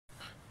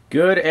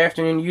Good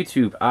afternoon,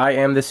 YouTube. I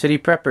am the City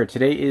Prepper.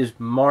 Today is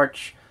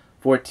March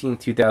 14,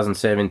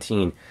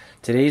 2017.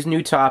 Today's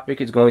new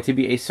topic is going to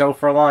be a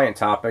self-reliant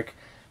topic,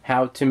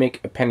 how to make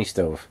a penny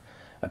stove.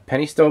 A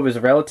penny stove is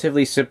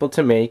relatively simple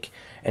to make,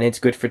 and it's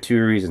good for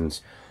two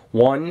reasons.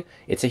 One,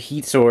 it's a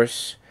heat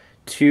source.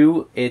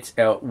 Two, it's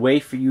a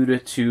way for you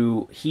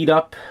to heat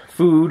up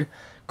food,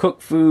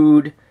 cook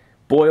food,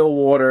 boil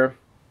water.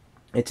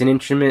 It's an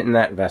instrument in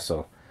that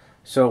vessel.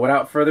 So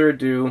without further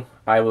ado,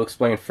 I will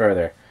explain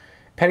further.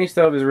 Penny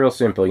stove is real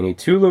simple. You need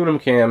two aluminum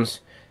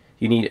cans,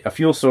 you need a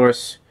fuel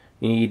source,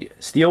 you need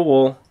steel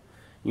wool,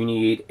 you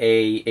need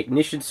a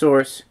ignition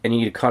source, and you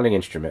need a cutting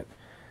instrument.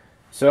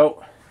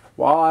 So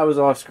while I was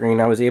off screen,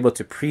 I was able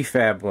to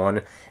prefab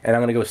one, and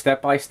I'm going to go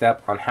step by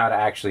step on how to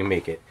actually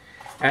make it.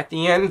 At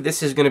the end,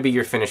 this is going to be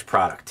your finished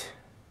product.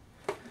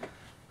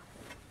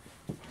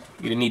 You're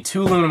going to need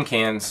two aluminum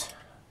cans.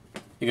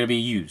 You're going to be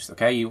used,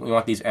 okay? You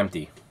want these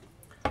empty.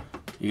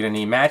 You're going to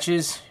need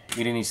matches.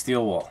 You're going to need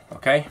steel wool,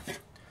 okay?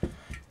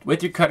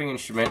 With your cutting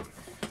instrument,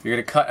 you're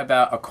going to cut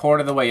about a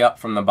quarter of the way up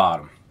from the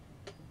bottom.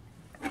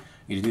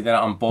 You do that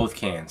on both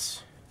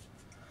cans.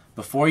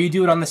 Before you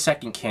do it on the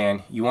second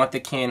can, you want the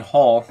can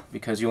whole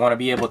because you want to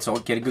be able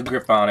to get a good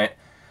grip on it.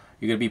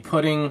 You're going to be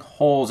putting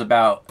holes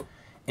about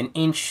an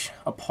inch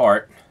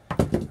apart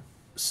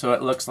so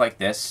it looks like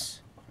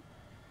this.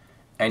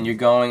 And you're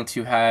going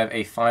to have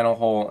a final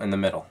hole in the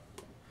middle.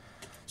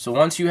 So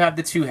once you have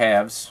the two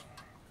halves,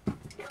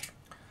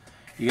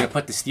 you're going to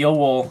put the steel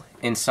wool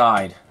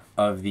inside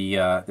of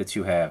the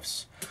two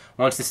halves.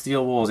 Once the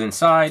steel wool is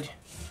inside,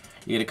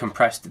 you're going to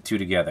compress the two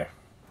together.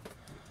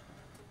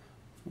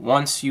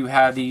 Once you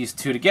have these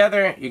two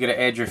together, you're going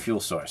to add your fuel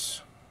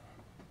source.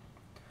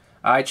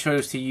 I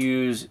chose to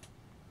use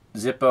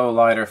Zippo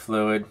lighter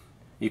fluid.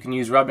 You can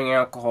use rubbing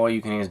alcohol,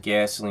 you can use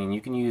gasoline,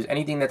 you can use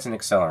anything that's an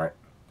accelerant.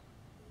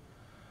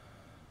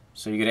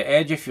 So you're going to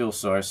add your fuel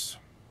source.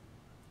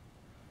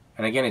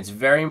 And again, it's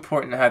very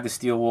important to have the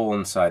steel wool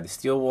inside. The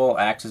steel wool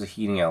acts as a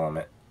heating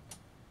element.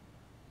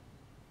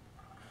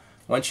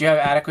 Once you have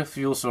adequate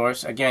fuel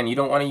source, again, you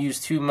don't want to use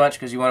too much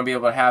because you want to be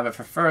able to have it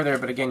for further,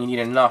 but again, you need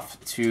enough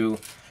to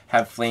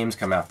have flames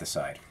come out the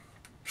side.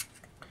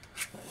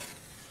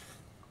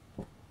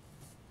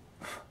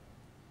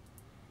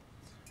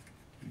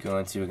 You're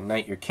going to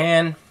ignite your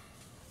can.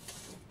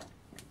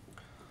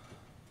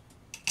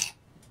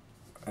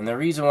 And the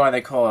reason why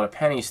they call it a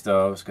penny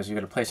stove is because you're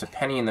going to place a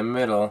penny in the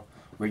middle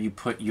where you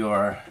put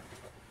your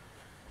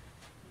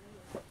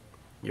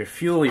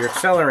fuel, your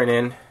accelerant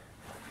in,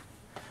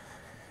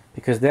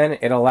 because then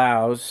it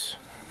allows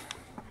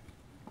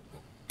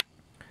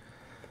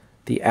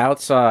the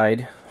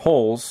outside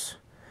holes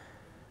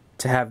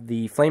to have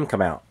the flame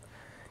come out.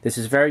 This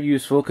is very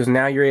useful because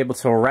now you're able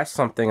to rest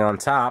something on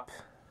top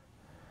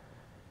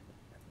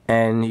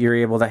and you're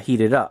able to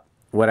heat it up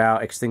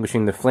without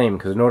extinguishing the flame,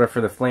 because in order for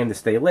the flame to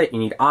stay lit, you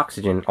need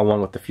oxygen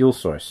along with the fuel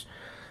source.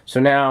 So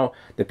now,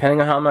 depending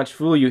on how much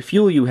fuel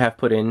you have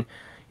put in,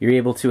 you're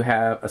able to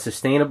have a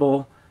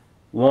sustainable,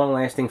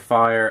 long-lasting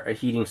fire, a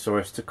heating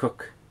source to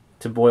cook,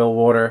 to boil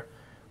water,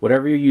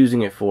 whatever you're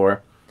using it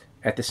for,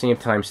 at the same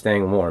time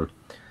staying warm.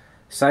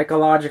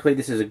 Psychologically,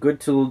 this is a good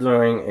tool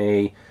during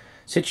a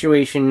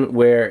situation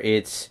where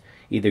it's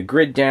either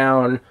grid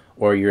down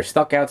or you're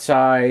stuck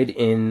outside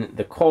in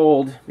the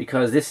cold,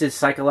 because this is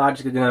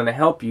psychologically going to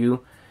help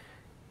you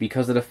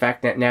because of the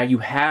fact that now you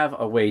have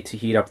a way to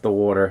heat up the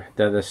water,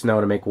 the snow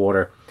to make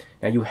water.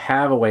 Now you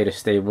have a way to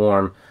stay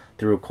warm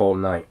through a cold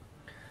night.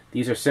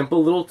 These are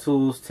simple little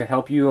tools to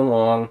help you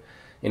along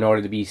in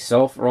order to be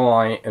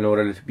self-reliant, in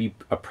order to be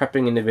a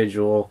prepping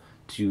individual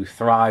to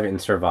thrive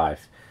and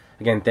survive.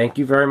 Again, thank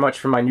you very much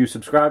for my new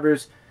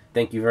subscribers.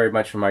 Thank you very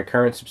much for my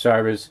current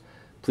subscribers.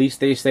 Please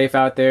stay safe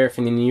out there. If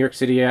you're in the New York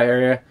City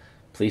area,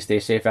 please stay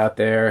safe out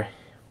there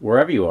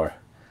wherever you are.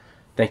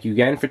 Thank you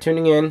again for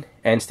tuning in,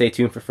 and stay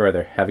tuned for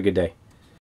further. Have a good day.